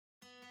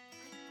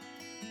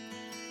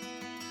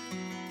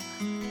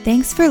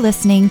Thanks for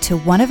listening to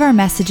one of our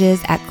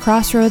messages at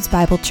Crossroads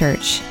Bible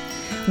Church.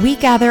 We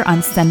gather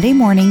on Sunday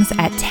mornings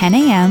at 10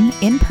 a.m.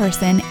 in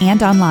person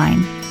and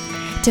online.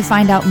 To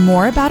find out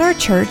more about our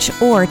church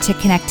or to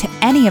connect to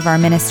any of our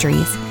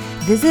ministries,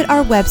 visit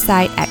our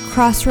website at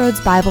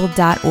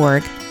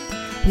crossroadsbible.org.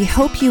 We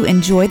hope you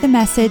enjoy the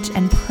message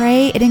and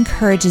pray it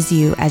encourages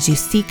you as you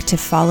seek to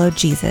follow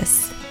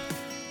Jesus.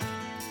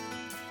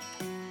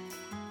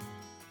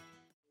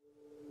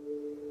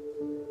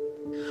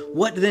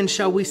 What then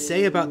shall we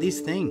say about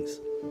these things?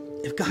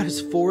 If God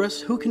is for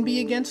us, who can be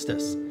against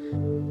us?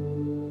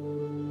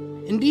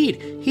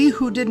 Indeed, he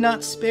who did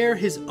not spare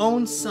his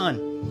own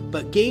son,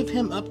 but gave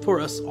him up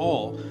for us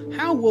all,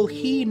 how will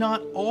he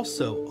not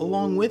also,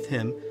 along with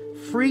him,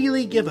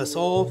 freely give us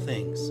all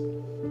things?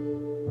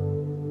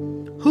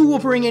 Who will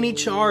bring any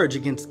charge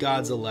against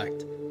God's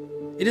elect?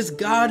 It is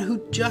God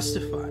who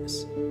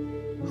justifies.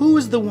 Who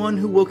is the one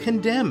who will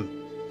condemn?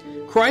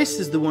 Christ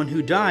is the one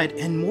who died,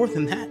 and more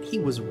than that, he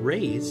was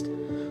raised,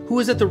 who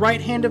is at the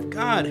right hand of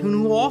God,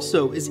 who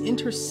also is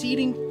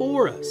interceding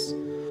for us.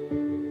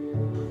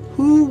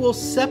 Who will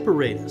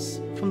separate us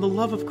from the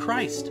love of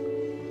Christ?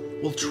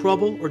 Will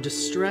trouble or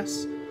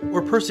distress,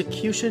 or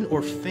persecution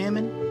or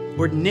famine,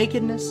 or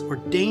nakedness or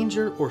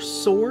danger or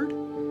sword?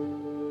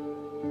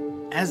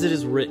 As it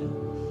is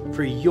written,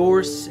 for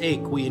your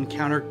sake we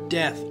encounter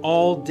death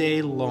all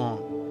day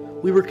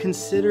long. We were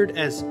considered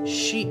as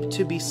sheep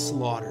to be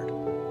slaughtered.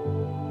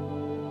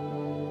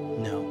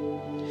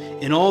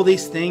 In all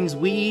these things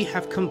we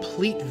have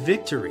complete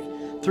victory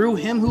through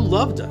him who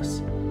loved us.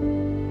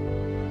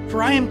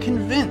 For I am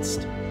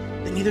convinced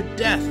that neither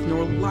death,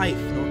 nor life,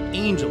 nor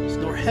angels,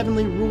 nor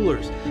heavenly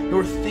rulers,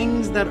 nor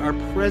things that are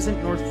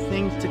present, nor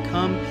things to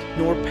come,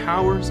 nor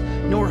powers,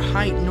 nor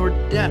height, nor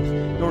depth,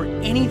 nor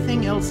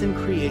anything else in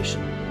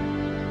creation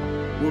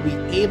will be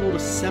able to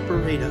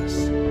separate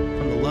us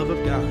from the love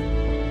of God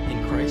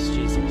in Christ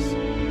Jesus.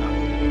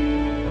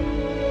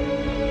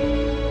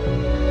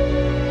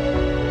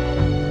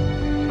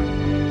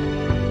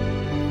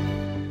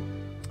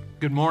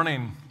 Good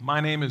morning. My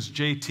name is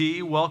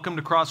JT. Welcome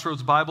to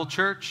Crossroads Bible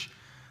Church.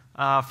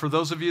 For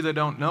those of you that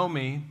don't know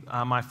me,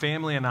 my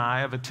family and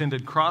I have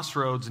attended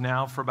Crossroads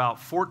now for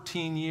about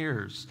 14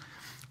 years.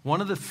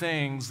 One of the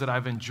things that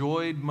I've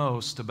enjoyed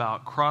most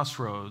about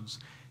Crossroads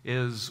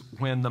is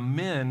when the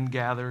men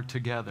gather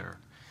together.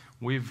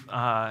 We've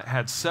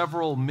had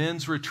several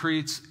men's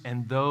retreats,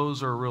 and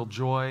those are a real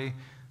joy.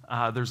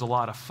 There's a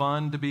lot of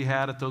fun to be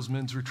had at those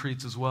men's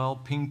retreats as well,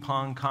 ping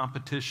pong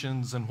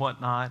competitions and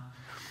whatnot.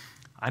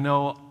 I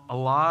know a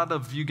lot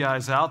of you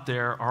guys out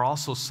there are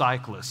also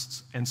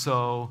cyclists, and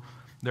so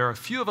there are a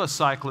few of us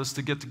cyclists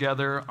that get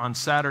together on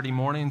Saturday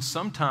mornings,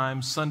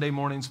 sometimes Sunday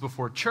mornings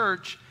before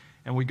church,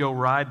 and we go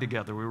ride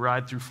together. We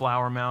ride through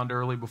Flower Mound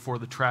early before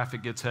the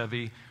traffic gets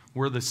heavy.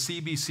 We're the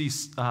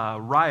CBC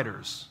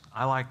riders.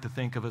 I like to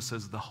think of us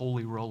as the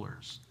holy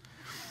rollers.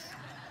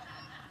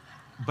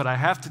 But I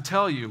have to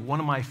tell you, one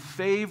of my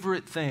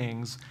favorite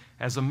things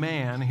as a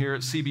man here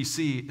at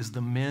CBC is the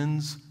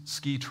men's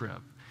ski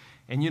trip.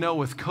 And you know,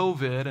 with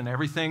COVID and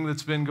everything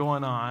that's been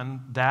going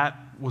on, that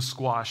was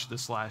squashed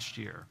this last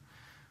year.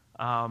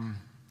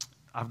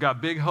 I've got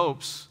big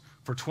hopes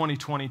for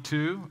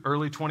 2022,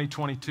 early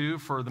 2022,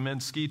 for the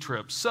men's ski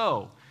trip.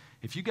 So,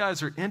 if you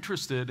guys are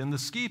interested in the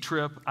ski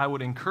trip, I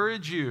would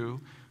encourage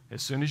you,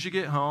 as soon as you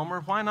get home,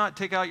 or why not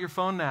take out your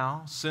phone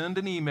now, send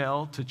an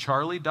email to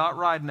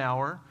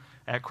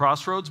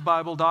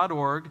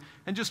charlie.ridenauer@crossroadsbible.org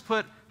and just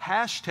put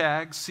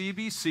hashtag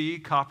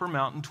CBC Copper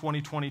Mountain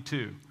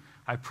 2022.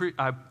 I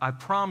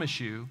promise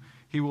you,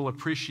 he will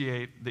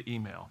appreciate the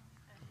email.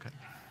 Okay.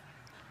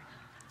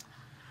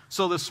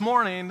 So this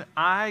morning,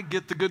 I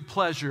get the good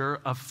pleasure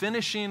of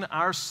finishing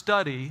our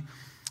study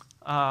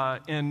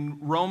in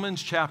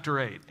Romans chapter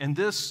 8. And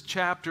this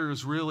chapter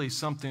is really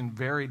something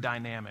very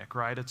dynamic,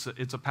 right?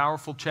 It's a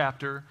powerful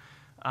chapter.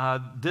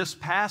 This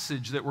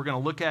passage that we're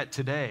going to look at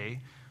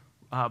today,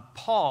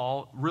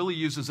 Paul really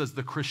uses as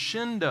the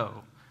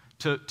crescendo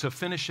to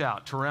finish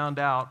out, to round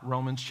out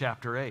Romans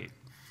chapter 8.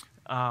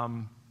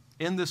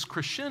 In this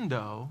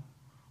crescendo,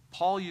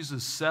 Paul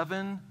uses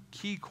 7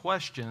 key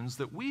questions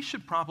that we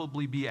should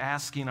probably be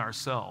asking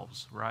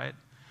ourselves, right?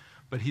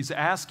 But he's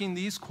asking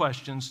these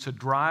questions to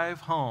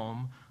drive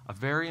home a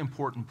very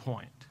important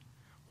point.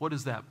 What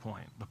is that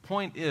point? The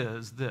point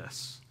is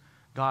this: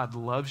 God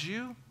loves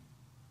you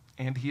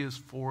and he is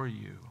for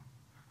you.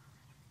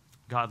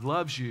 God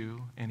loves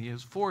you and he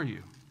is for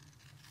you.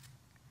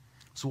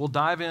 So we'll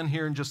dive in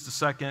here in just a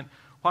second.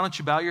 Why don't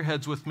you bow your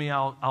heads with me?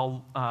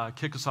 I'll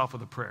kick us off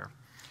with a prayer.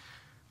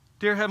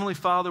 Dear Heavenly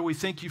Father, we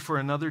thank you for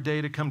another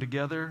day to come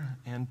together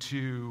and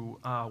to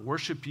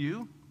worship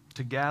you,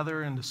 to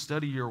gather and to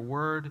study your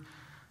word.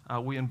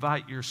 We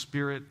invite your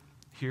spirit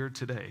here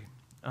today.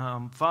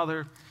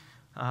 Father,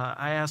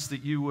 I ask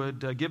that you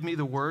would give me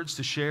the words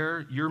to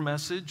share your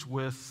message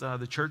with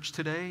the church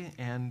today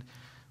and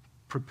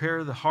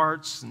prepare the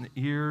hearts and the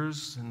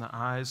ears and the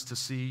eyes to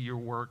see your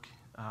work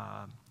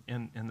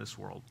in this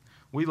world.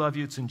 We love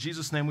you. It's in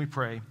Jesus' name we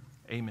pray.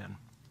 Amen.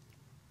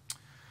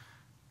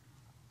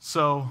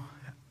 So,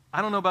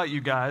 I don't know about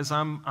you guys.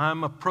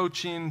 I'm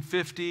approaching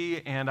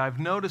 50, and I've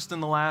noticed in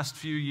the last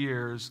few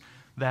years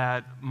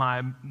that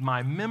my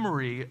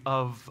memory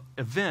of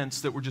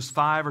events that were just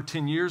 5 or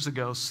 10 years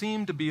ago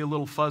seem to be a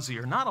little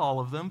fuzzier. Not all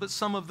of them, but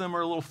some of them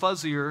are a little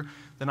fuzzier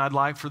than I'd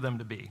like for them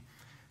to be.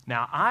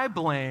 Now, I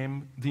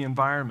blame the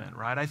environment,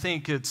 right? I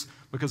think it's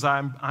because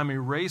I'm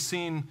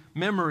erasing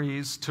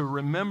memories to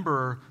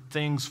remember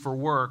things for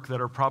work that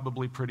are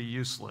probably pretty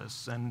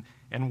useless.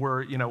 And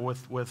we're,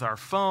 with our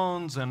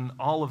phones and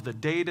all of the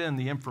data and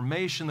the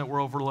information that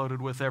we're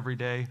overloaded with every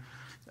day,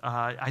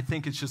 I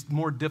think it's just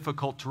more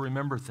difficult to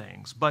remember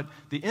things. But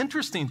the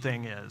interesting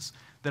thing is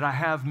that I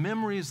have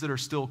memories that are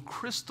still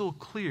crystal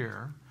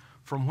clear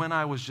from when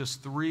I was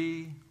just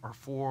 3 or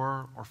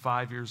 4 or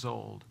 5 years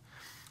old.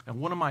 And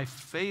one of my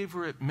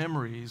favorite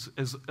memories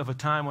is of a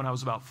time when I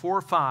was about 4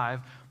 or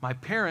 5. My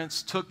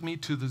parents took me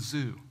to the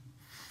zoo.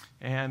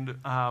 And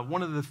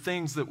one of the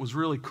things that was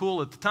really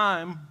cool at the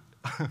time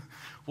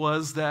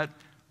was that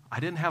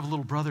I didn't have a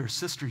little brother or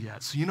sister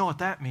yet. So you know what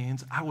that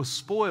means? I was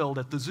spoiled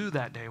at the zoo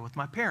that day with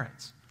my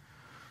parents.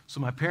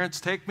 So my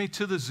parents take me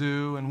to the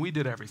zoo, and we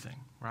did everything,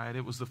 right?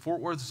 It was the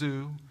Fort Worth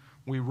Zoo.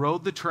 We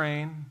rode the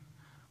train.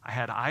 I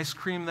had ice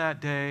cream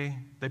that day.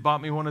 They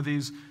bought me one of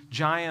these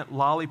giant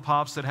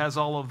lollipops that has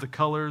all of the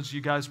colors. You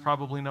guys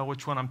probably know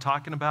which one I'm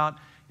talking about.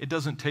 It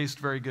doesn't taste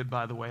very good,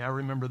 by the way. I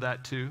remember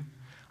that too.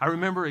 I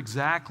remember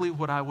exactly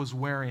what I was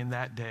wearing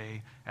that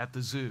day at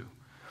the zoo.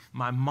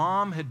 My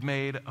mom had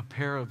made a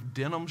pair of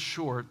denim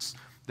shorts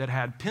that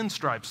had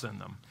pinstripes in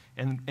them.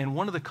 And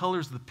one of the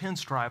colors of the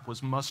pinstripe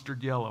was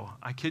mustard yellow.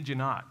 I kid you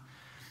not.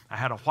 I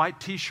had a white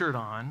t-shirt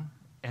on,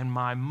 and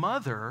my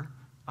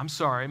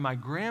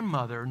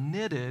grandmother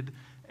knitted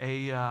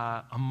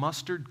a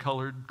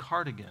mustard-colored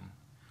cardigan.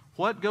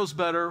 What goes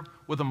better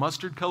with a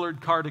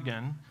mustard-colored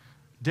cardigan,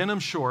 denim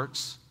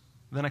shorts,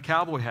 than a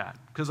cowboy hat?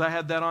 Because I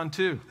had that on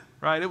too,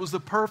 right? It was the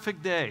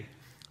perfect day.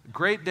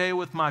 Great day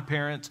with my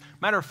parents.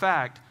 Matter of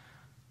fact,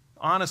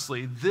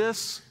 honestly,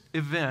 this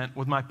event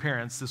with my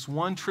parents, this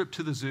one trip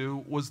to the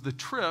zoo, was the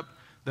trip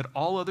that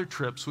all other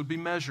trips would be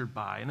measured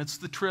by. And it's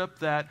the trip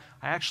that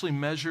I actually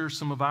measure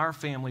some of our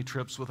family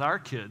trips with our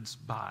kids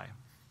by.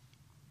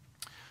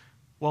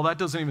 Well, that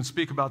doesn't even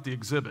speak about the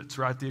exhibits,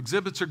 right? The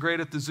exhibits are great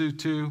at the zoo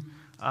too.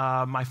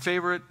 My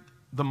favorite,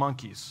 the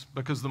monkeys,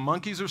 because the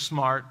monkeys are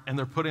smart and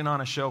they're putting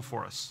on a show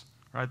for us.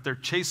 Right? They're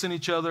chasing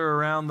each other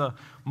around the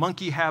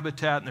monkey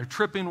habitat, and they're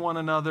tripping one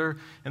another,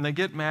 and they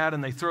get mad,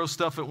 and they throw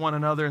stuff at one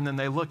another, and then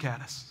they look at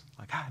us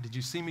like, did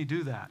you see me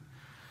do that?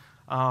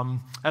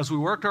 As we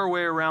worked our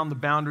way around the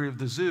boundary of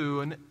the zoo,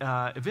 and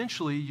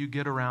eventually you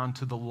get around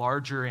to the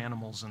larger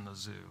animals in the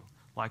zoo,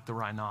 like the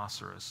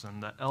rhinoceros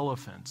and the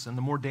elephants and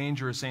the more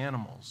dangerous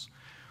animals.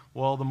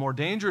 Well, the more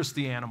dangerous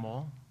the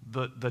animal,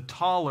 the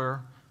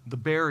taller the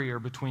barrier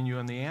between you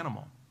and the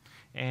animal.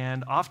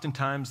 And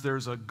oftentimes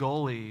there's a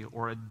gully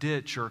or a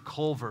ditch or a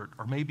culvert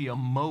or maybe a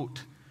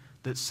moat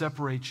that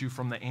separates you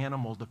from the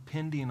animal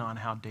depending on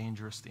how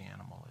dangerous the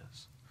animal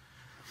is.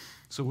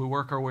 So we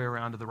work our way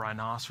around to the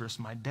rhinoceros.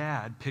 My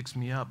dad picks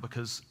me up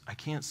because I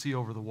can't see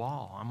over the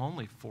wall. I'm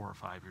only 4 or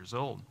 5 years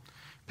old.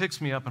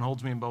 Picks me up and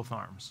holds me in both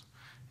arms.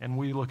 And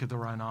we look at the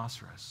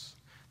rhinoceros.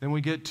 Then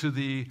we get to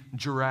the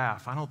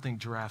giraffe. I don't think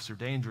giraffes are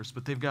dangerous,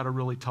 but they've got a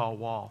really tall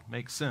wall.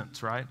 Makes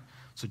sense, right?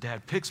 So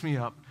Dad picks me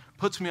up,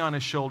 puts me on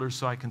his shoulders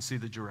so I can see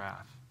the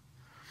giraffe.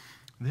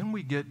 Then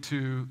we get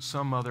to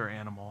some other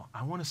animal.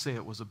 I want to say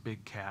it was a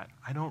big cat.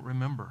 I don't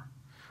remember.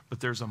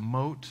 But there's a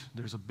moat,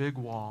 there's a big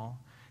wall,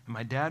 and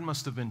my dad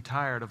must have been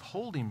tired of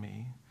holding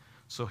me,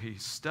 so he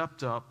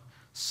stepped up,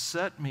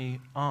 set me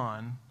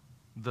on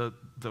the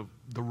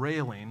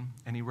railing,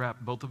 and he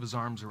wrapped both of his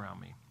arms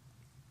around me.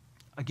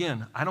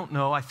 Again, I don't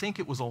know. I think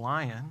it was a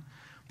lion,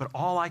 but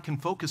all I can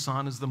focus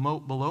on is the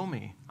moat below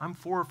me. I'm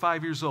 4 or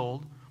 5 years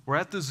old. We're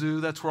at the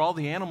zoo. That's where all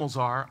the animals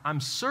are. I'm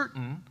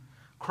certain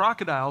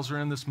crocodiles are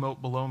in this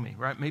moat below me,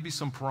 right? Maybe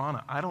some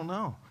piranha. I don't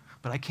know.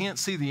 But I can't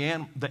see the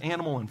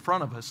animal in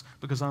front of us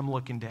because I'm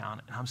looking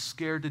down, and I'm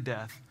scared to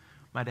death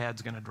my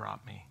dad's going to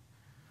drop me.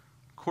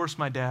 Of course,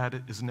 my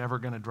dad is never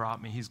going to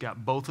drop me. He's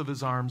got both of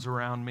his arms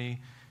around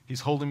me.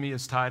 He's holding me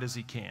as tight as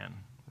he can,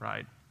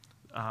 right?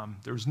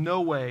 There's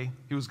no way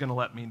he was going to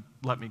let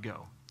me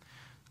go.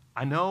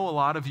 I know a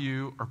lot of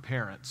you are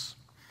parents.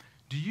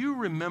 Do you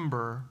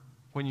remember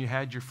when you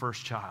had your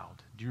first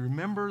child? Do you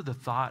remember the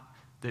thought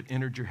that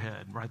entered your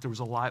head, right? There was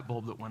a light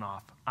bulb that went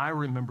off. I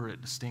remember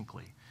it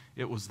distinctly.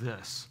 It was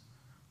this: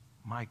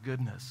 my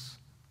goodness,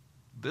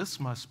 this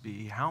must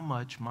be how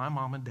much my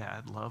mom and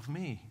dad love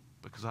me,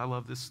 because I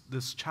love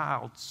this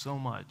child so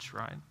much,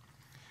 right?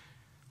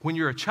 When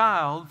you're a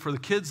child, for the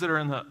kids that are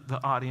in the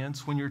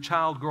audience, when you're a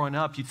child growing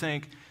up, you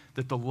think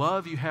that the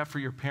love you have for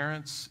your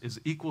parents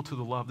is equal to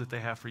the love that they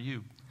have for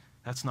you.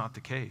 That's not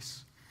the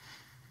case.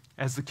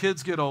 As the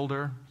kids get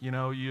older,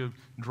 you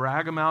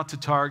drag them out to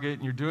Target,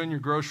 and you're doing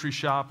your grocery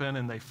shopping,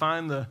 and they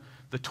find the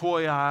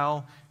toy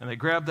aisle, and they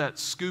grab that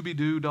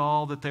Scooby-Doo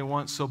doll that they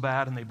want so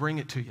bad, and they bring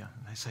it to you.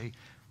 And they say,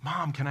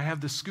 Mom, can I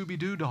have the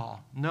Scooby-Doo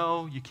doll?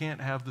 No, you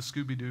can't have the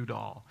Scooby-Doo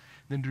doll.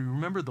 Then do you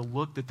remember the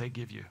look that they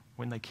give you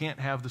when they can't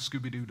have the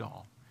Scooby-Doo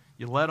doll?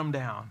 You let them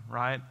down,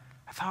 right?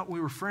 I thought we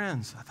were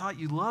friends. I thought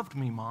you loved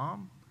me,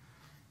 Mom.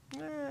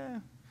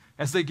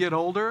 As they get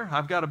older,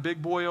 I've got a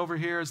big boy over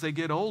here. As they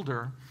get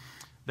older,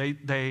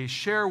 they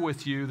share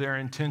with you their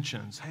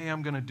intentions. Hey,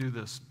 I'm going to do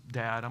this,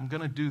 Dad. I'm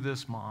going to do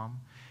this, Mom.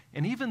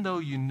 And even though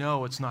you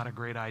know it's not a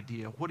great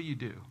idea, what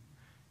do?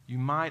 You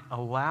might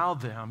allow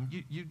them,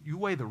 you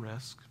weigh the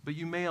risk, but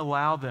you may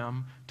allow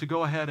them to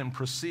go ahead and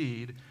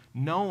proceed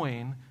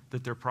knowing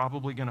that they're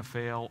probably going to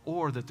fail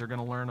or that they're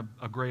going to learn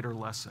a greater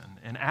lesson.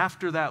 And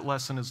after that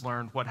lesson is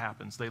learned, what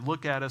happens? They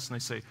look at us and they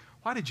say,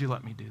 why did you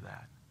let me do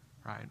that?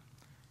 Right?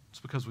 It's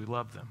because we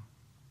love them.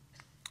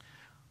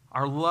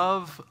 Our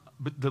love,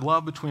 the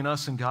love between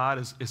us and God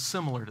is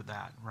similar to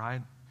that,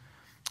 right?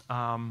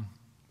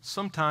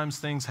 Sometimes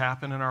things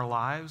happen in our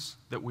lives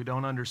that we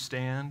don't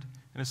understand,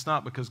 and it's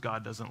not because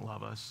God doesn't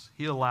love us.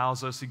 He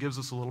allows us, He gives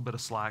us a little bit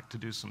of slack to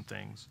do some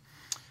things.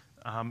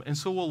 And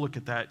so we'll look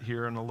at that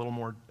here in a little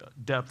more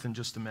depth in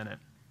just a minute.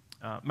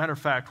 Matter of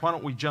fact, why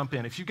don't we jump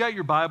in? If you've got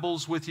your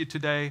Bibles with you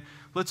today,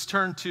 let's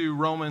turn to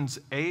Romans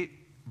 8,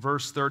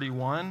 verse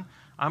 31.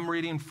 I'm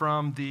reading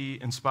from the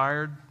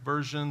Inspired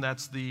Version.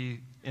 That's the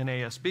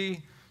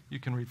NASB. You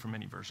can read from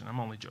any version. I'm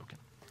only joking.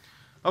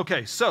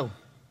 Okay, so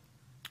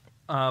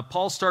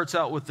Paul starts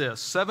out with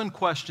this. 7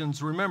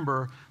 questions,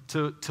 remember,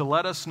 to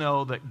let us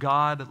know that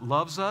God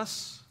loves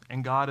us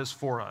and God is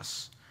for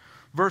us.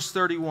 Verse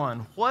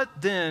 31, what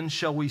then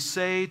shall we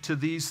say to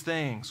these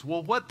things?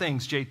 Well, what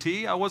things,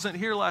 JT? I wasn't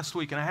here last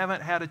week, and I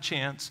haven't had a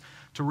chance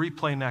to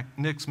replay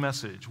Nick's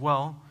message.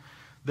 Well,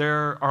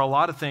 there are a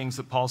lot of things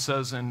that Paul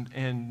says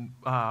in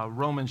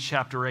Romans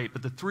chapter 8,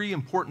 but the 3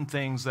 important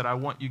things that I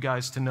want you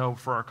guys to know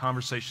for our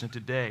conversation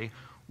today,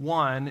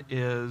 one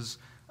is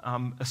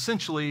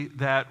essentially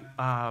that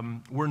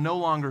we're no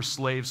longer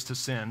slaves to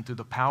sin through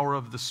the power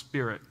of the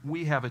Spirit.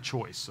 We have a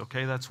choice,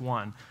 okay? That's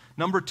one.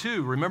 Number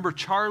 2, remember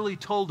Charlie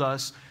told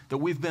us that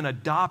we've been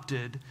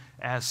adopted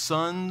as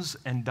sons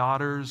and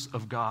daughters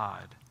of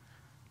God.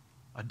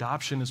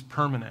 Adoption is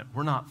permanent.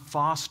 We're not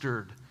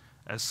fostered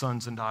as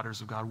sons and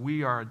daughters of God.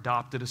 We are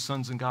adopted as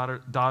sons and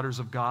daughters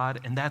of God,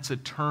 and that's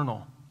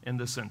eternal in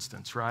this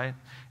instance, right?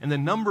 And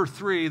then number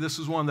 3, this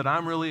is one that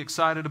I'm really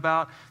excited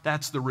about.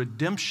 That's the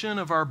redemption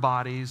of our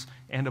bodies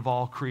and of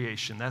all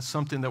creation. That's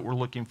something that we're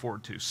looking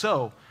forward to.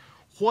 So,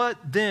 what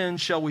then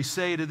shall we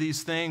say to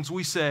these things?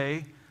 We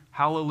say,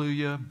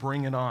 hallelujah,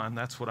 bring it on.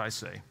 That's what I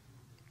say.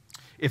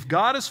 If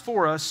God is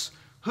for us,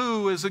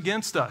 who is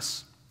against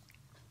us?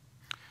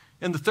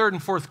 In the 3rd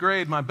and 4th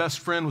grade, my best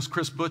friend was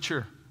Chris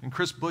Butcher. And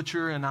Chris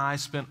Butcher and I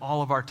spent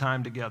all of our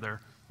time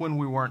together when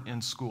we weren't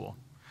in school.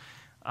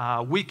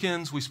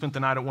 Weekends, we spent the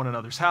night at one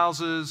another's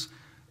houses.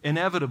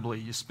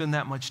 Inevitably, you spend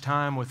that much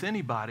time with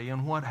anybody,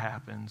 and what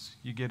happens?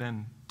 You get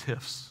in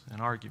tiffs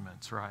and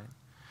arguments, right?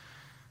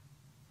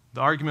 The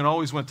argument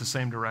always went the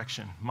same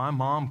direction. My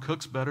mom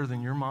cooks better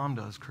than your mom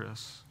does,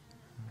 Chris.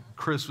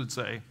 Chris would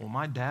say, well,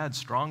 my dad's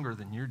stronger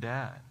than your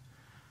dad,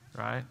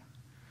 right?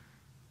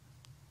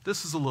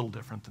 This is a little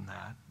different than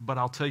that, but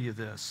I'll tell you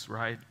this,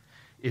 right?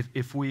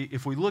 If we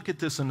look at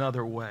this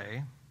another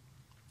way,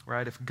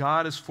 right? If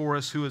God is for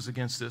us, who is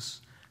against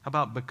us? How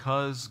about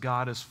because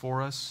God is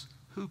for us,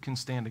 who can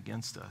stand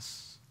against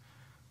us?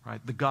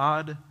 Right? The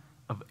God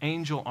of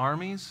angel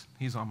armies,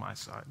 He's on my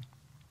side.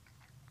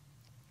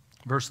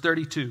 Verse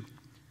 32,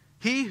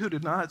 He who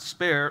did not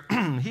spare,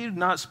 He did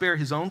not spare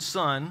His own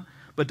Son,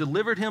 but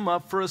delivered Him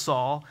up for us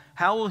all,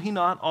 how will He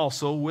not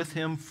also with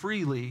Him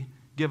freely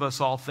give us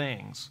all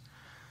things?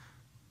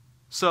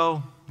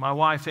 So, my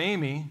wife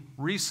Amy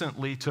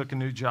recently took a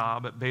new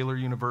job at Baylor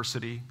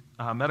University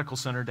Medical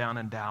Center down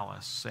in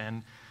Dallas.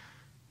 And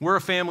we're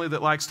a family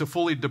that likes to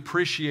fully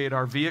depreciate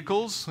our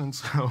vehicles. And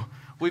so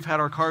we've had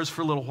our cars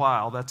for a little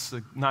while. That's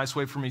a nice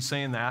way for me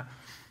saying that.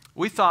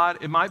 We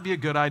thought it might be a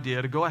good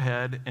idea to go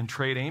ahead and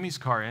trade Amy's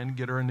car in,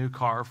 get her a new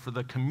car for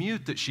the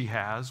commute that she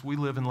has. We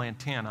live in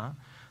Lantana,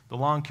 the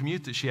long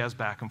commute that she has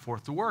back and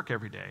forth to work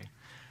every day.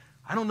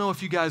 I don't know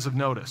if you guys have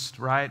noticed,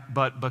 right?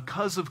 But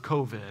because of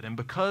COVID and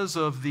because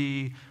of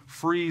the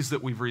freeze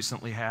that we've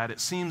recently had, it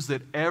seems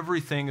that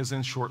everything is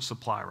in short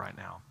supply right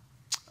now.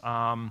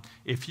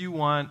 If you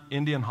want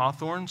Indian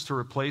hawthorns to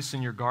replace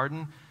in your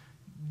garden,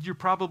 you're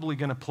probably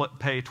going to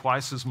pay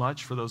twice as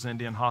much for those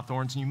Indian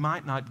hawthorns, and you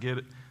might not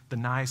get the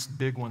nice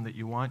big one that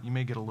you want. You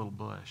may get a little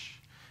bush.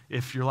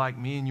 If you're like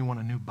me and you want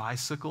a new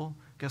bicycle,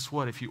 guess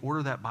what? If you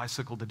order that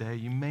bicycle today,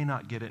 you may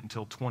not get it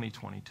until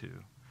 2022.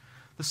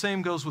 The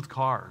same goes with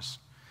cars.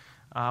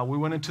 We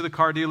went into the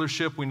car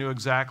dealership. We knew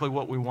exactly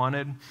what we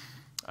wanted.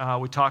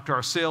 We talked to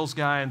our sales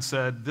guy and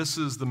said, this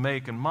is the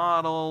make and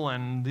model,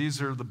 and these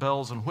are the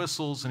bells and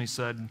whistles. And he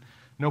said,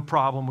 no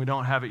problem. We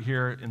don't have it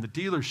here in the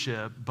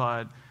dealership,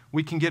 but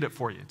we can get it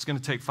for you. It's going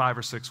to take 5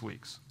 or 6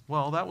 weeks.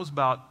 Well, that was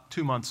about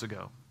 2 months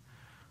ago.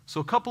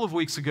 So a couple of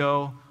weeks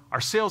ago,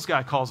 our sales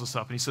guy calls us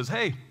up, and he says,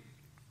 hey,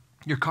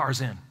 your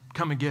car's in.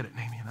 Come and get it. And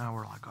Amy and I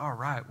were like, all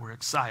right, we're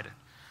excited.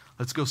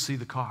 Let's go see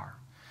the car.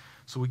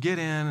 So we get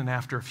in, and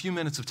after a few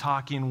minutes of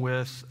talking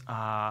with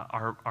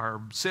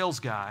our sales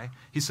guy,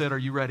 he said, "Are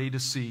you ready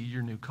to see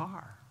your new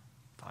car?"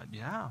 I thought,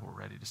 yeah, we're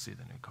ready to see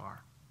the new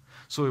car.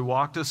 So he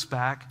walked us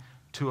back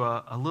to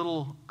a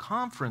little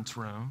conference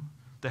room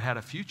that had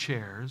a few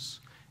chairs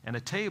and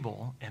a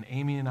table, and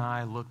Amy and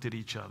I looked at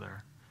each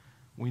other.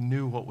 We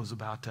knew what was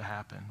about to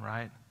happen,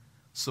 right?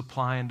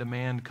 Supply and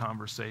demand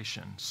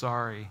conversation.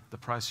 Sorry, the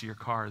price of your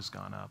car has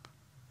gone up.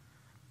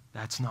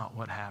 That's not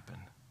what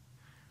happened.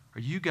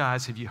 Have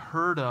you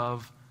heard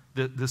of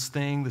this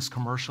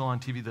commercial on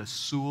TV, the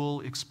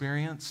Sewell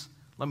experience?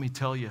 Let me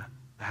tell you,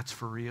 that's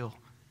for real.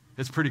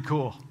 It's pretty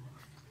cool.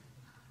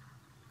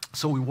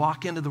 So we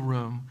walk into the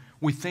room.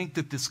 We think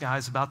that this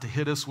guy's about to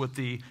hit us with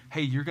the,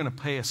 hey, you're going to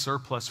pay a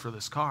surplus for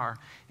this car.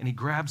 And he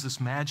grabs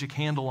this magic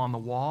handle on the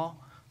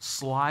wall,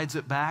 slides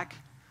it back.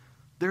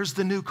 There's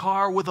the new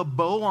car with a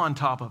bow on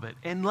top of it.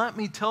 And let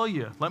me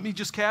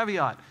just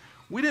caveat,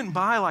 we didn't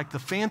buy like the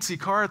fancy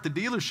car at the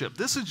dealership.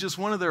 This is just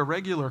one of their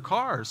regular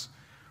cars,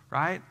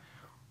 right?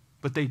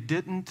 But they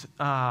didn't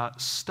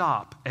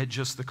stop at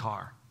just the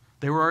car.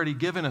 They were already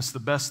giving us the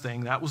best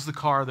thing. That was the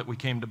car that we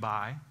came to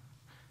buy.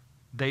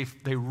 They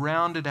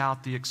rounded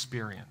out the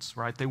experience,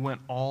 right? They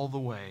went all the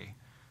way.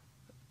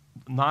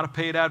 Not a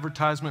paid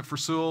advertisement for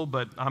Sewell,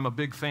 but I'm a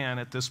big fan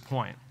at this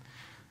point.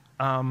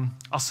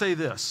 I'll say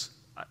this.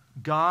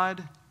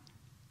 God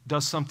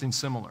does something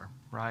similar,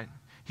 right?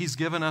 He's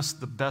given us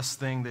the best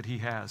thing that he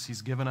has.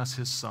 He's given us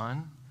his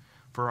son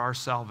for our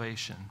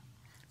salvation.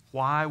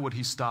 Why would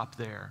he stop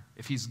there?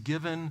 If he's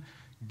given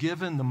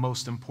the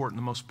most important,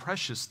 the most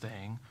precious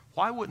thing,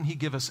 why wouldn't he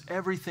give us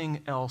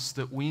everything else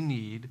that we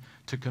need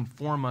to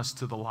conform us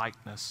to the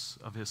likeness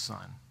of his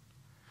son?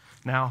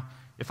 Now,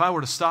 if I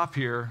were to stop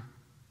here,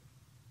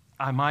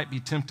 I might be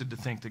tempted to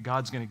think that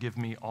God's going to give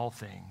me all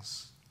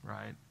things,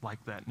 right?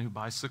 Like that new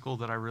bicycle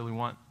that I really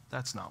want.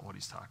 That's not what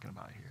he's talking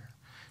about here.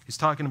 He's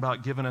talking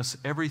about giving us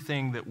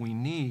everything that we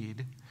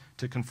need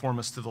to conform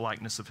us to the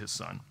likeness of his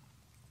son.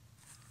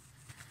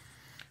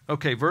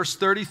 Okay, verse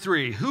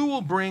 33. Who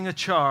will bring a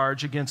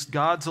charge against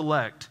God's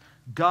elect?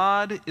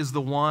 God is the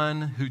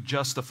one who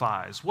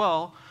justifies.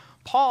 Well,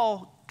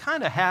 Paul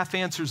kind of half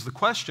answers the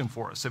question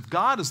for us. If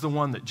God is the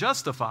one that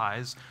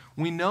justifies,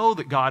 we know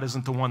that God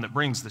isn't the one that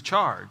brings the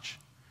charge.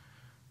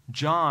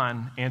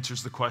 John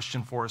answers the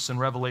question for us in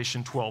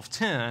Revelation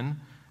 12:10.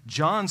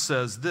 John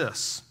says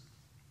this.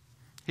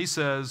 He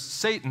says,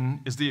 Satan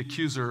is the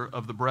accuser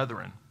of the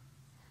brethren.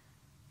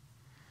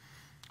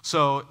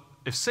 So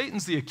if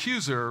Satan's the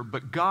accuser,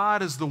 but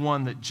God is the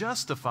one that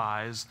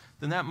justifies,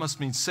 then that must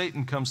mean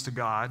Satan comes to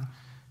God.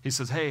 He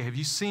says, hey, have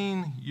you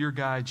seen your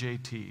guy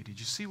JT? Did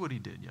you see what he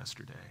did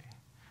yesterday?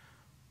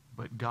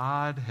 But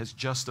God has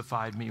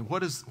justified me. What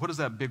does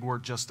that big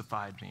word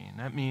justified mean?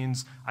 That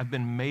means I've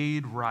been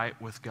made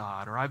right with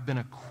God, or I've been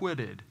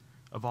acquitted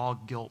of all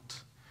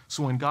guilt.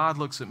 So when God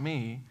looks at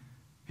me,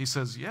 he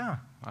says, yeah,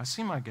 I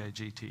see my guy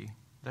JT.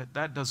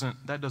 That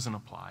doesn't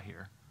apply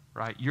here,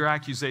 right? Your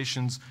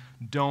accusations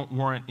don't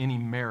warrant any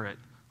merit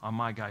on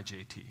my guy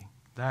JT.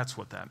 That's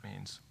what that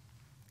means.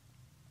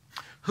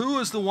 Who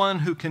is the one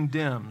who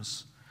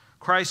condemns?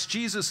 Christ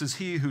Jesus is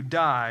he who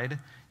died,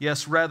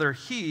 yes, rather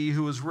he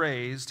who was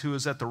raised, who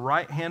is at the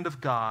right hand of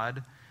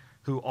God,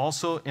 who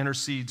also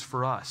intercedes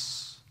for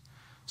us.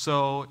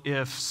 So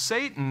if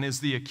Satan is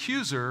the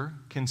accuser,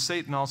 can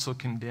Satan also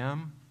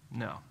condemn?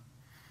 No.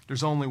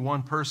 There's only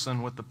one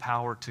person with the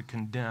power to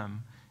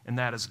condemn, and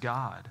that is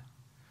God.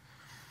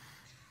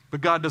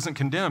 But God doesn't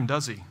condemn,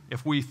 does he?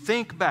 If we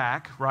think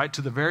back, right,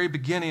 to the very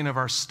beginning of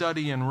our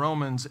study in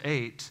Romans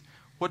 8,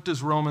 what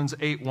does Romans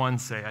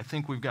 8:1 say? I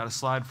think we've got a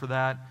slide for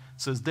that.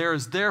 It says, there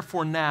is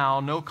therefore now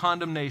no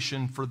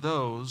condemnation for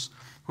those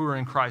who are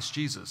in Christ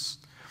Jesus.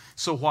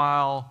 So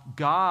while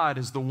God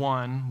is the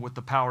one with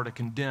the power to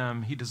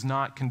condemn, he does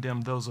not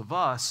condemn those of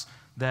us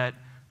that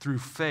through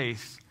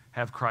faith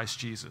have Christ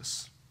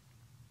Jesus.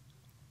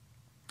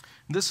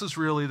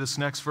 This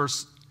next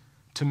verse,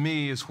 to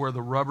me, is where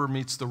the rubber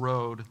meets the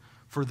road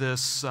for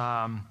this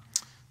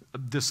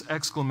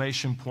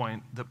exclamation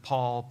point that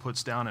Paul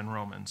puts down in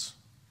Romans.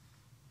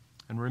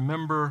 And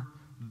remember,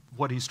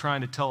 what he's trying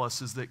to tell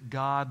us is that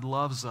God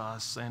loves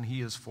us and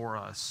he is for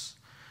us.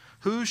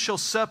 Who shall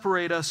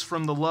separate us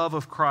from the love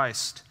of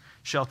Christ?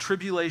 Shall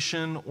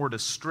tribulation or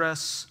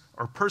distress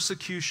or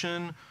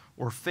persecution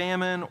or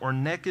famine or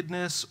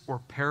nakedness or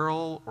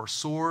peril or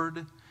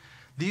sword?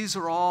 These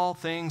are all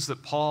things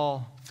that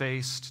Paul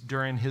faced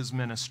during his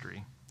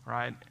ministry,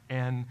 right?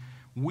 And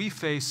we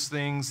face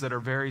things that are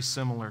very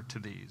similar to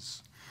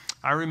these.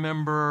 I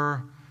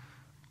remember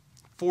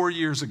 4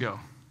 years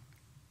ago,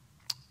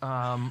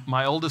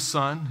 my oldest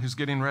son, who's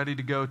getting ready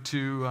to go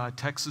to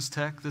Texas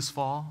Tech this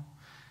fall,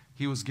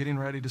 he was getting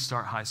ready to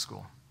start high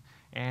school.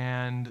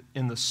 And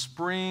in the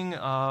spring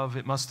of,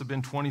 it must have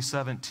been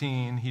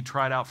 2017, he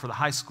tried out for the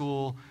high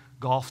school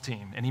golf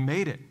team, and he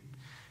made it.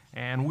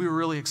 And we were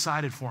really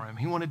excited for him.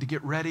 He wanted to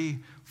get ready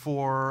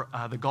for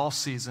the golf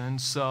season,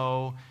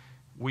 so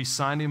we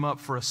signed him up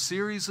for a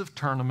series of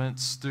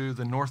tournaments through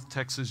the North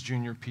Texas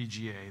Junior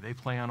PGA. They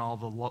play on all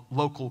the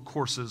local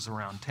courses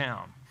around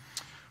town.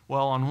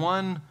 Well, on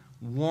one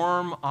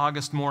warm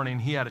August morning,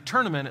 he had a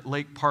tournament at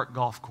Lake Park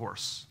Golf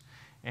Course.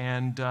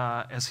 And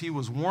as he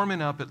was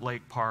warming up at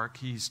Lake Park,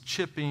 he's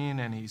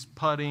chipping and he's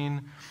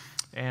putting.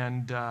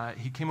 And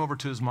he came over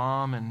to his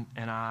mom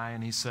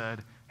and he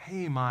said,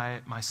 "Hey,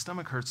 my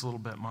stomach hurts a little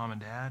bit, Mom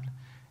and Dad."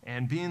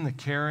 And being the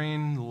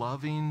caring,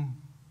 loving,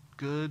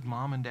 good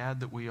mom and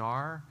dad that we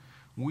are,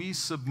 we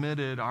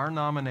submitted our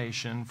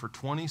nomination for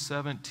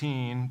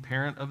 2017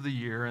 Parent of the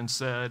Year and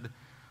said,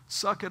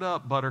 "Suck it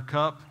up,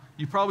 Buttercup.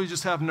 You probably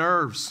just have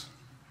nerves."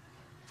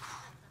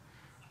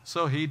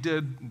 So he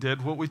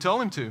did what we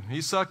told him to.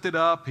 He sucked it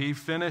up. He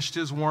finished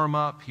his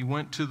warm-up. He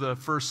went to the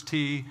first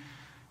tee,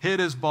 hit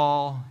his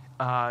ball,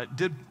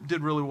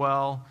 did really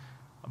well.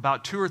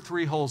 About 2 or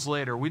 3 holes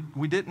later,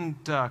 we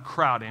didn't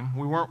crowd him.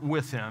 We weren't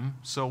with him,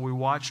 so we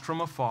watched from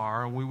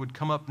afar. We would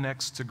come up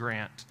next to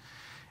Grant,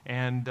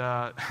 and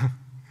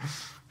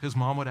his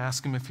mom would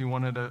ask him if he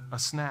wanted a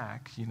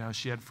snack. You know,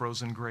 she had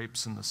frozen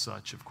grapes and the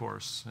such, of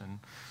course,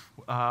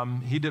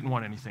 and he didn't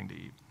want anything to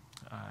eat.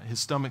 His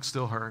stomach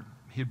still hurt.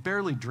 He'd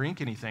barely drink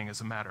anything,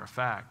 as a matter of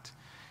fact.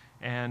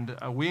 And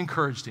we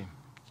encouraged him,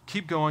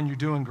 "Keep going, you're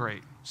doing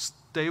great.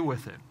 Stay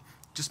with it.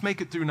 Just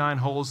make it through 9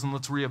 holes and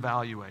let's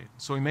reevaluate."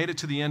 So he made it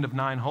to the end of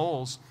 9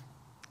 holes,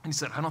 and he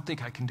said, "I don't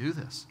think I can do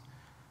this."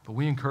 But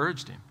we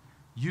encouraged him.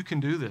 "You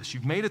can do this.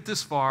 You've made it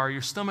this far.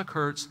 Your stomach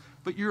hurts,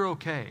 but you're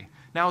okay."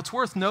 Now, it's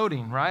worth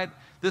noting, right?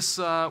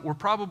 We're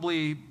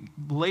probably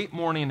late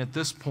morning at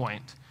this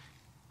point,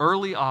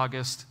 early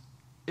August.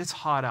 It's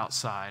hot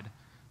outside.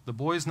 The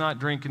boy's not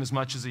drinking as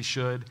much as he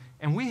should,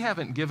 and we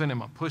haven't given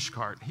him a push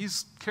cart.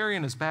 He's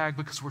carrying his bag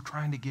because we're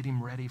trying to get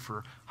him ready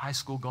for high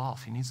school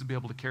golf. He needs to be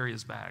able to carry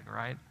his bag,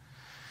 right?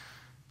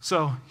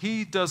 So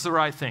he does the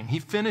right thing. He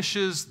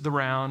finishes the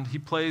round. He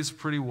plays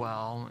pretty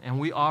well, and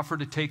we offer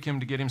to take him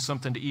to get him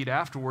something to eat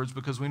afterwards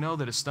because we know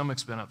that his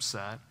stomach's been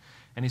upset,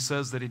 and he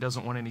says that he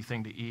doesn't want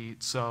anything to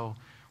eat. So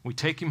we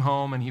take him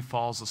home, and he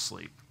falls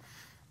asleep.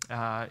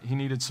 He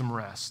needed some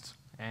rest,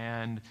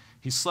 and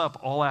he slept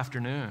all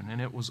afternoon,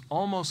 and it was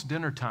almost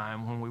dinner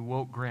time when we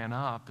woke Grant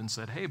up and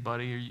said, "Hey,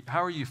 buddy,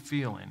 how are you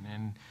feeling?"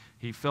 And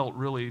he felt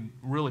really,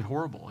 really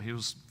horrible. He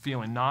was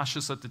feeling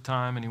nauseous at the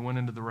time, and he went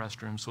into the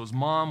restroom. So his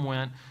mom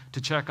went to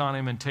check on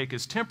him and take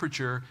his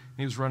temperature, and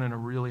he was running a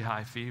really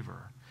high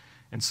fever.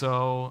 And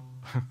so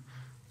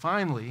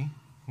finally,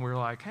 we're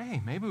like,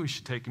 "Hey, maybe we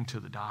should take him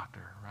to the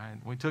doctor," right?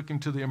 We took him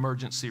to the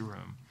emergency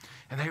room,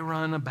 and they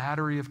run a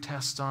battery of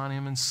tests on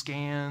him and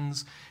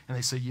scans, and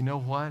they say, "You know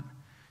what?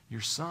 Your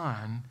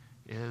son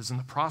is in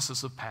the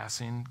process of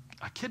passing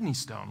a kidney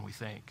stone, we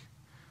think."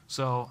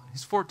 So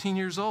he's 14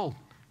 years old.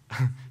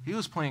 He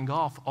was playing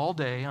golf all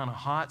day on a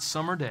hot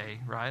summer day,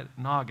 right,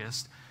 in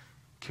August,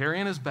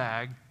 carrying his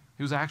bag.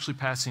 He was actually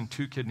passing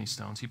 2 kidney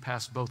stones. He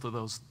passed both of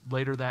those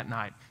later that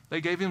night.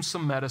 They gave him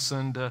some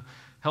medicine to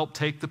help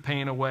take the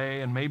pain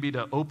away and maybe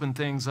to open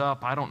things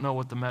up. I don't know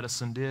what the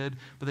medicine did,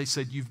 but they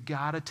said, "You've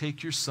got to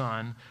take your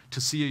son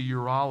to see a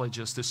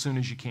urologist as soon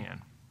as you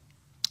can."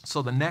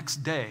 So the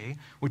next day,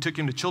 we took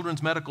him to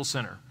Children's Medical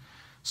Center,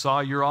 saw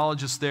a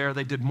urologist there.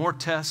 They did more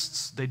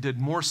tests, they did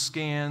more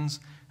scans,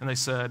 and they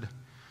said,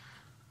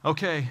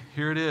 "Okay,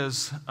 here it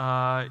is.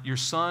 Your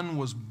son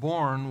was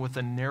born with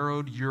a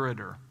narrowed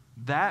ureter.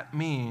 That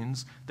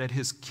means that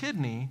his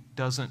kidney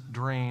doesn't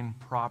drain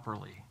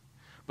properly.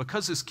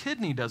 Because his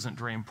kidney doesn't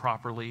drain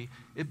properly,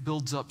 it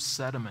builds up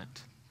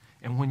sediment.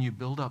 And when you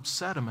build up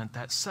sediment,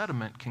 that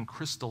sediment can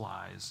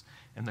crystallize.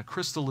 And the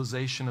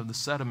crystallization of the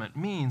sediment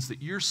means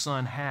that your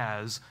son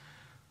has,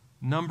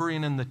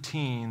 numbering in the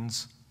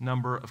teens,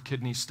 number of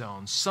kidney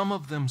stones. Some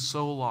of them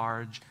so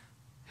large,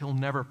 he'll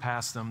never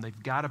pass them.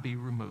 They've got to be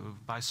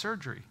removed by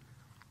surgery."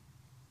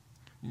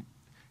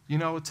 You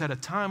know, it's at a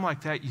time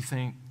like that you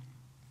think,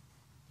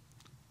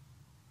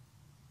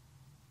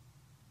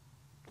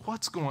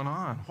 what's going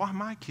on? Why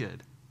my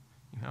kid?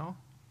 You know?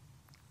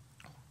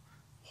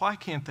 Why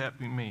can't that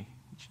be me?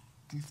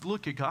 You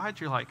look at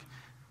God, you're like,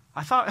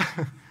 I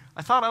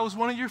thought I was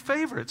one of your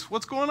favorites.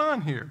 What's going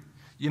on here?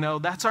 You know,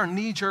 that's our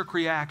knee-jerk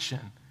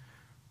reaction.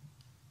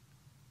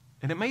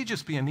 And it may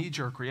just be a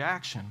knee-jerk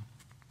reaction.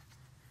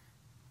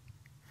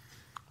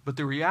 But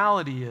the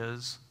reality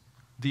is,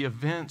 the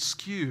event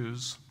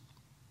skews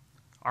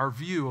our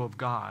view of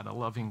God, a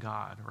loving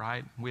God,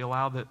 right? We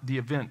allow the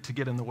event to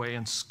get in the way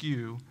and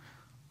skew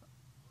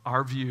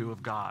our view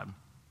of God.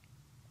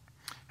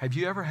 Have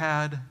you ever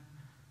had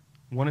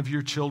one of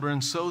your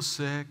children so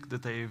sick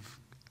that they've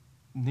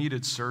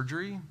needed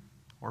surgery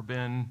or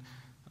been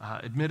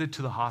admitted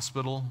to the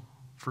hospital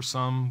for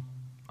some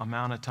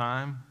amount of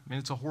time? I mean,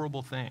 it's a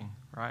horrible thing,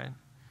 right?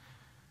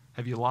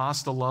 Have you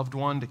lost a loved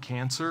one to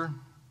cancer?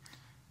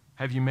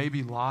 Have you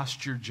maybe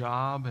lost your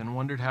job and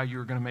wondered how you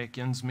were going to make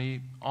ends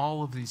meet?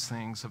 All of these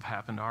things have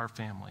happened to our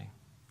family,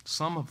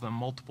 some of them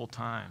multiple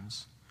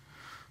times.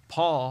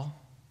 Paul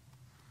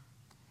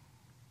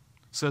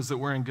says that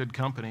we're in good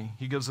company.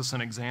 He gives us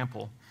an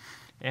example.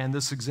 And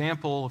this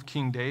example of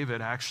King David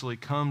actually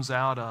comes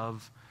out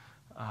of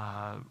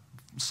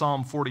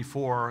Psalm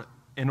 44.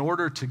 in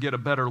order to get a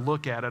better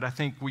look at it, I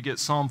think we get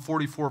Psalm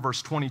 44,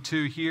 verse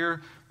 22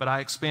 here, but I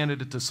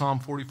expanded it to Psalm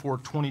 44,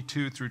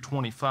 22 through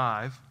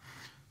 25.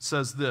 It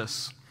says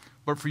this,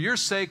 "But for your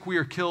sake we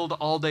are killed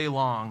all day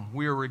long.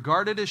 We are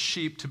regarded as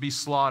sheep to be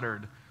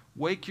slaughtered.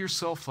 Wake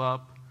yourself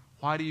up.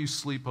 Why do you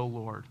sleep, O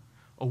Lord?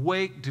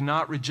 Awake, do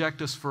not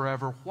reject us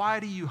forever. Why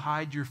do you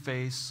hide your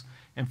face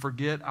and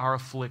forget our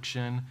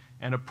affliction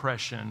and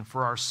oppression?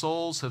 For our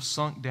souls have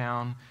sunk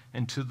down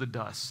into the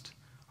dust.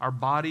 Our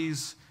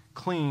bodies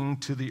cling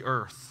to the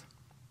earth."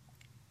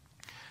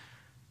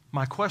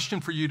 My question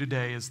for you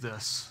today is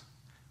this: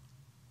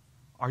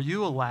 are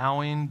you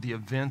allowing the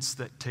events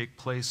that take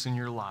place in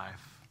your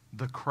life,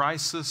 the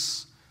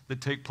crisis that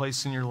take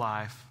place in your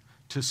life,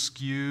 to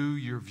skew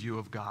your view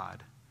of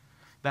God?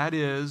 That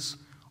is,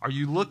 are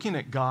you looking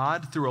at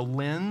God through a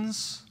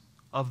lens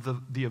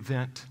of the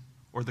event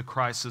or the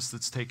crisis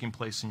that's taking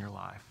place in your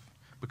life?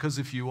 Because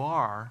if you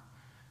are,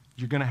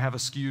 you're going to have a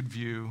skewed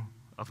view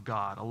of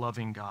God, a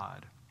loving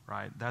God,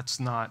 right? That's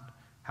not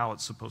how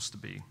it's supposed to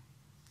be.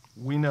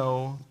 We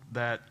know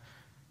that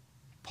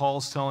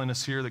Paul's telling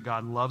us here that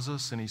God loves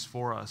us and he's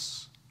for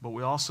us, but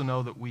we also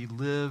know that we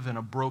live in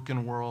a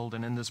broken world,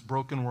 and in this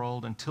broken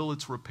world, until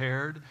it's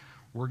repaired,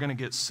 we're going to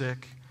get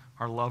sick,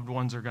 our loved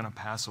ones are going to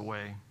pass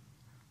away,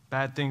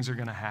 bad things are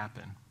going to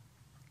happen.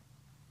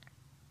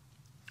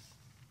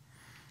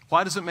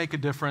 Why does it make a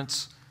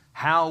difference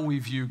how we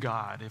view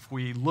God if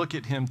we look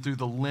at him through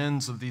the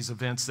lens of these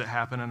events that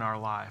happen in our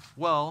life?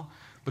 Well,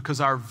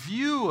 because our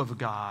view of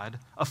God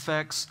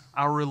affects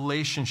our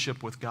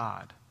relationship with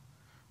God,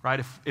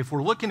 right? If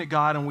we're looking at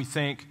God and we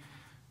think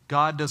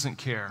God doesn't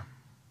care,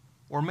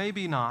 or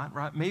maybe not,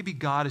 right? Maybe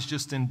God is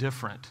just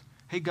indifferent.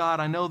 Hey, God,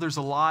 I know there's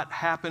a lot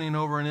happening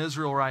over in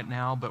Israel right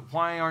now, but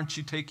why aren't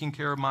you taking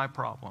care of my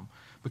problem?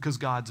 Because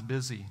God's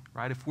busy,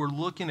 right? If we're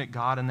looking at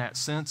God in that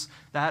sense,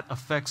 that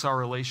affects our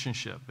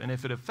relationship. And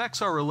if it affects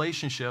our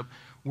relationship,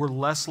 we're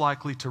less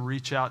likely to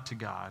reach out to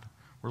God.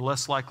 We're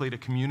less likely to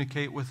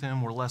communicate with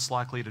him. We're less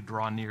likely to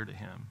draw near to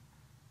him.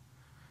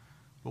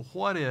 But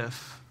what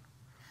if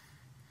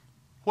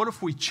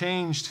we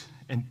changed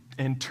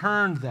and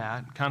turned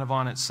that kind of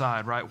on its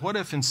side, right? What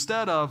if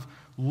instead of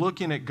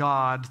looking at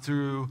God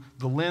through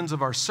the lens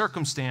of our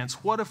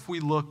circumstance, what if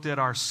we looked at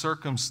our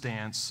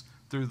circumstance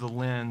through the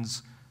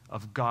lens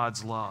of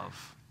God's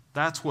love?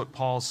 That's what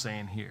Paul's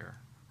saying here,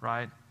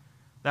 right?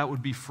 That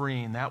would be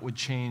freeing. That would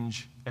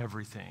change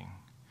everything.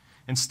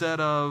 Instead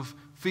of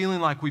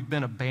feeling like we've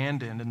been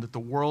abandoned and that the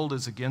world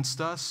is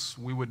against us,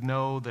 we would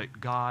know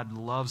that God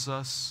loves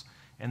us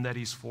and that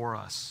he's for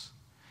us.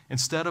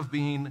 Instead of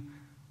being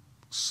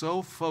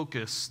so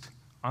focused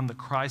on the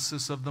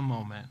crisis of the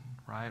moment,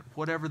 right?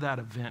 Whatever that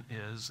event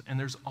is, and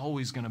there's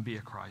always going to be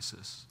a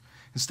crisis.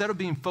 Instead of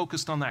being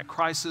focused on that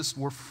crisis,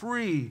 we're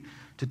free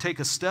to take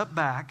a step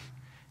back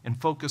and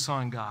focus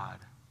on God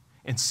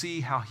and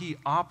see how he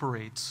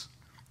operates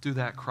through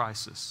that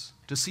crisis,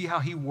 to see how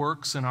he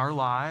works in our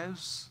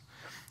lives,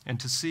 and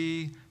to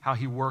see how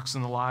he works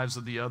in the lives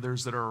of the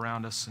others that are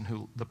around us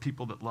and the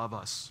people that love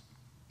us.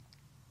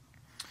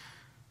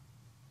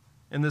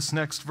 In this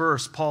next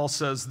verse, Paul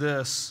says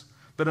this,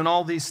 "But in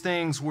all these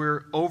things we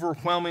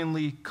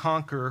overwhelmingly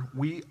conquer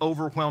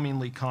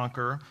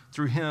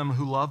through him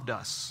who loved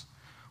us."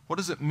 What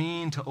does it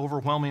mean to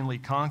overwhelmingly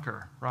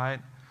conquer,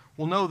 right?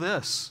 Well, know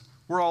this,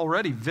 we're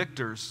already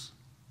victors.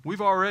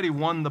 We've already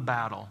won the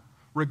battle.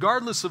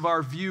 Regardless of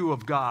our view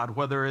of God,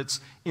 whether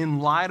it's in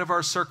light of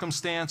our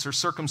circumstance or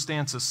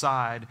circumstance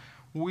aside,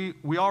 we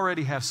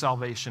already have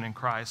salvation in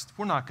Christ.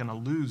 We're not going to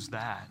lose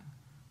that,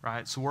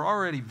 right? So we're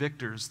already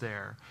victors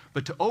there.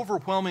 But to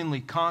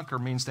overwhelmingly conquer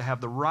means to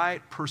have the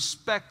right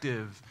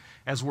perspective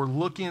as we're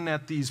looking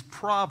at these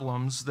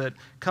problems that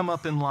come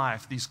up in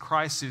life, these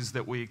crises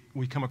that we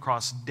come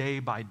across day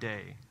by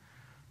day,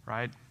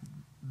 right?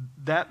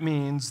 That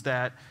means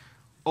that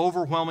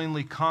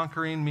overwhelmingly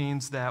conquering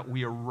means that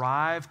we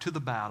arrive to the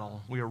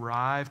battle, we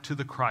arrive to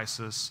the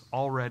crisis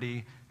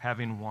already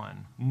having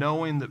won,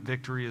 knowing that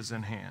victory is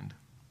in hand.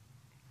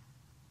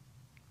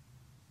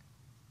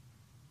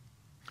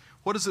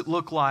 What does it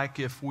look like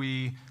if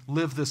we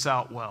live this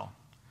out well?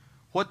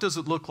 What does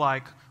it look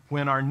like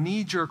when our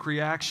knee-jerk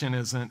reaction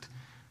isn't,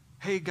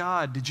 "Hey,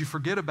 God, did you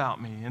forget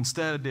about me?"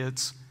 Instead,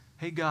 it's,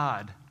 "Hey,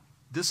 God,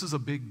 this is a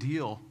big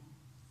deal.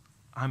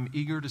 I'm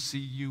eager to see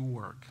you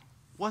work."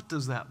 What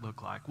does that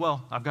look like?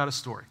 Well, I've got a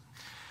story.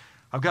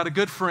 I've got a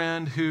good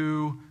friend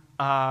who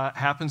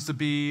happens to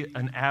be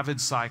an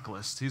avid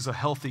cyclist. He's a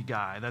healthy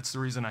guy. That's the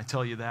reason I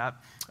tell you that.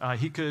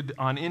 He could,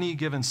 on any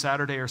given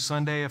Saturday or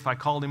Sunday, if I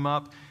called him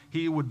up,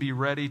 he would be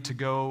ready to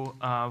go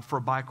for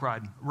a bike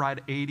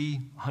ride 80,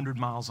 100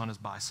 miles on his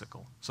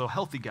bicycle. So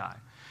healthy guy.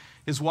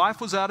 His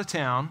wife was out of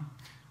town,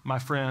 my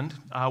friend.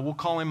 We'll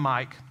call him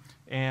Mike.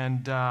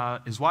 And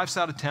his wife's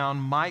out of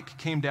town. Mike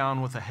came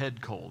down with a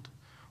head cold.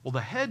 Well,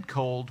 the head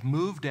cold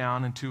moved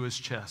down into his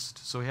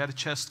chest. So he had a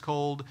chest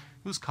cold,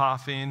 he was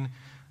coughing,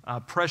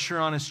 pressure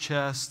on his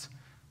chest,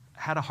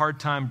 had a hard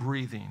time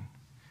breathing.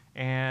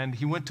 And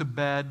he went to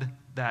bed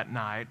that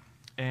night,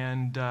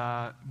 and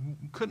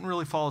couldn't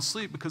really fall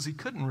asleep because he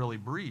couldn't really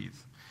breathe.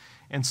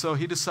 And so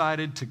he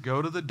decided to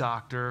go to the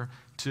doctor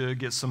to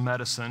get some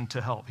medicine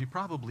to help. He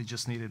probably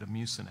just needed a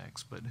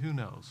Mucinex, but who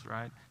knows,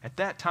 right? At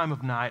that time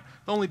of night,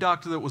 the only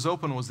doctor that was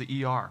open was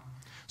the ER.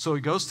 So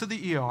he goes to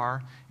the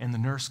ER, and the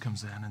nurse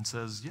comes in and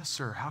says, "Yes,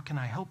 sir, how can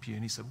I help you?"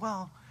 And he said,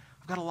 "Well,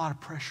 I've got a lot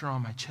of pressure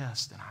on my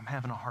chest, and I'm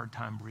having a hard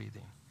time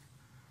breathing."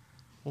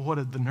 Well, what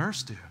did the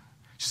nurse do?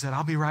 She said,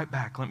 "I'll be right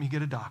back. Let me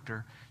get a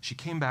doctor." She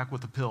came back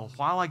with a pill.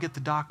 "While I get the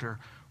doctor,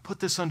 put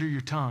this under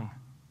your tongue."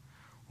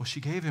 Well, she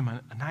gave him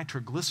a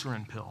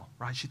nitroglycerin pill,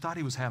 right? She thought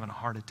he was having a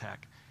heart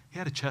attack. He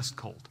had a chest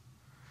cold.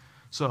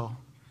 So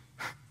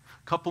a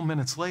couple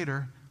minutes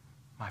later,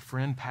 my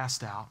friend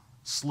passed out,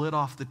 slid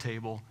off the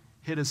table,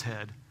 hit his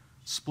head,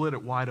 split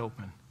it wide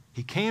open.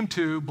 He came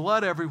to,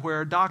 blood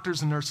everywhere,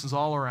 doctors and nurses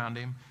all around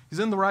him. He's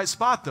in the right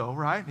spot, though,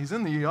 right? He's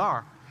in the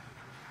ER.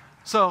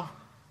 So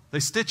they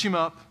stitch him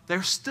up.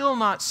 They're still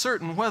not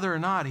certain whether or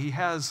not he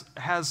has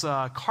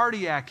a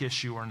cardiac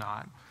issue or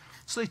not.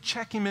 So they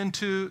check him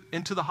into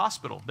the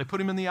hospital. They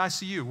put him in the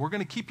ICU. "We're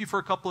going to keep you for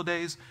a couple of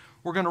days.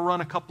 We're going to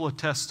run a couple of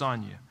tests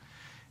on you."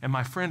 And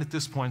my friend at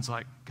this point is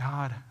like,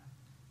 "God,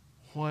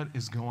 what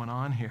is going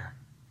on here?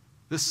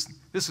 This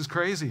is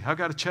crazy. I've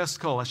got a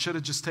chest cold. I should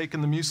have just taken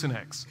the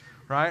Mucinex,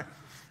 right?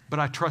 But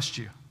I trust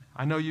you.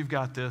 I know you've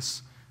got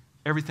this.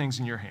 Everything's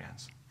in your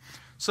hands."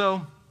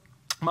 So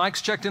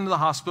Mike's checked into the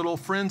hospital.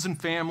 Friends and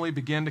family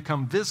began to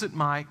come visit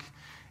Mike.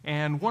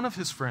 And one of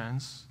his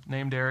friends,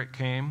 named Eric,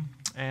 came.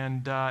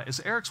 And as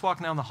Eric's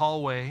walking down the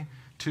hallway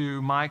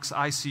to Mike's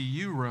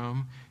ICU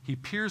room, he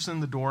peers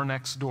in the door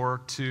next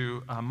door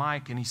to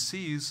Mike, and he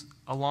sees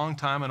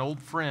an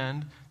old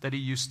friend that he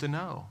used to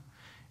know.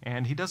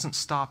 And he doesn't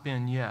stop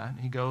in yet.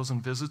 He goes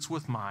and visits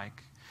with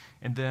Mike.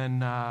 And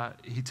then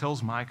he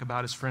tells Mike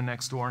about his friend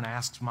next door and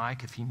asks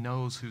Mike if he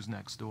knows who's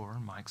next door.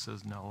 And Mike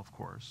says no, of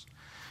course.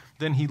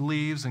 Then he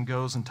leaves and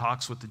goes and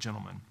talks with the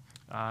gentleman.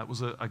 It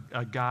was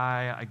a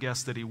guy, I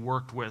guess, that he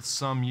worked with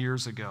some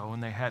years ago,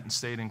 and they hadn't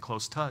stayed in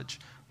close touch.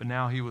 But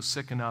now he was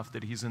sick enough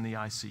that he's in the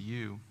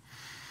ICU.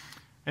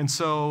 And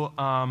so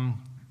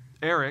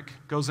Eric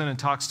goes in and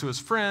talks to his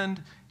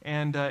friend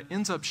and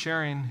ends up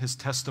sharing his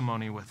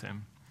testimony with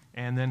him,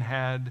 and then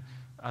had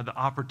the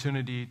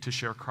opportunity to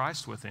share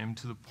Christ with him,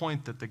 to the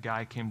point that the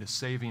guy came to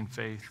saving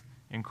faith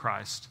in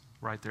Christ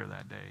right there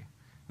that day.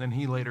 Then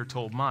he later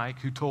told Mike,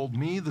 who told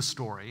me the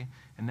story,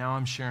 and now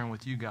I'm sharing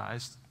with you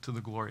guys to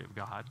the glory of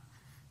God.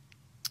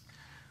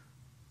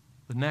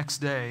 The next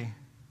day,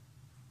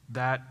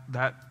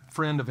 that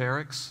friend of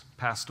Eric's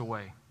passed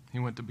away. He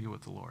went to be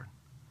with the Lord.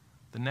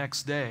 The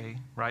next day,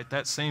 right,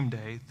 that same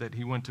day that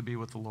he went to be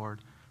with the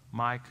Lord,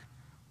 Mike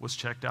was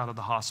checked out of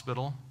the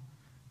hospital,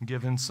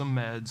 given some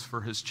meds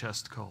for his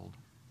chest cold.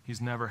 He's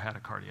never had a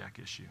cardiac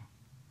issue,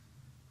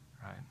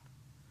 right?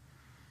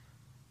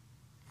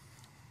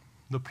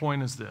 The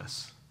point is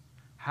this: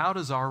 how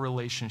does our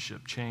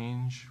relationship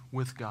change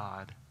with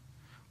God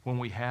when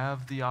we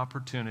have the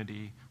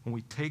opportunity, when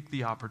we take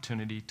the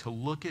opportunity to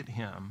look at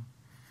Him,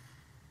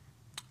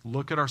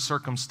 look at our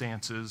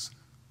circumstances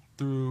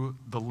through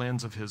the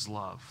lens of His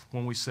love?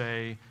 When we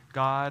say,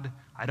 "God,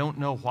 I don't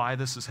know why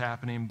this is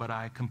happening, but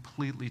I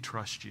completely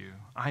trust you.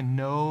 I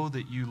know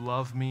that you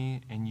love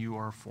me and you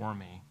are for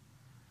me."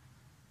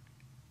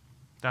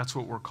 That's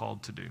what we're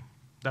called to do.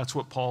 That's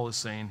what Paul is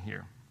saying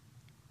here.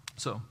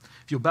 So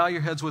if you'll bow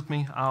your heads with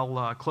me,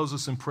 I'll close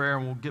us in prayer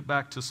and we'll get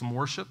back to some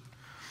worship.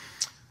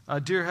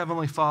 Dear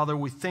Heavenly Father,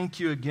 we thank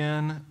you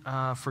again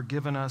for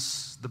giving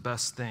us the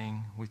best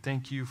thing. We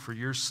thank you for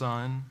your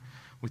Son.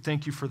 We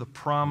thank you for the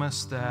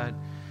promise that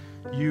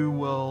you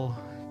will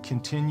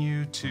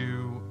continue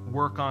to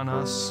work on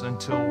us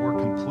until we're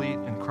complete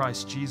in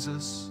Christ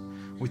Jesus.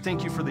 We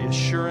thank you for the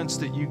assurance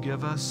that you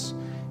give us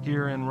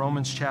here in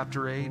Romans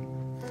chapter 8.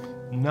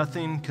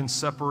 Nothing can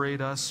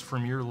separate us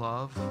from your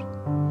love.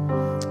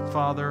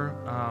 Father,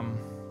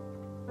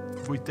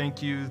 we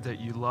thank you that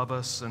you love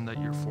us and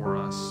that you're for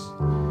us.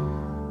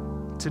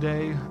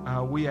 Today,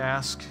 we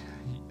ask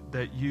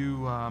that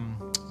you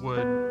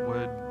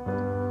would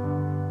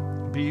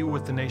be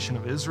with the nation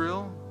of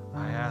Israel.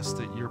 I ask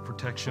that your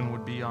protection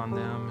would be on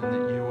them and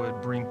that you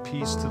would bring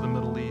peace to the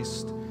Middle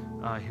East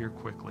here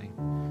quickly.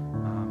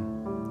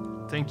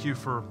 Thank you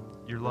for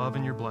your love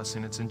and your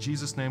blessing. It's in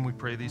Jesus' name we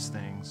pray these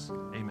things.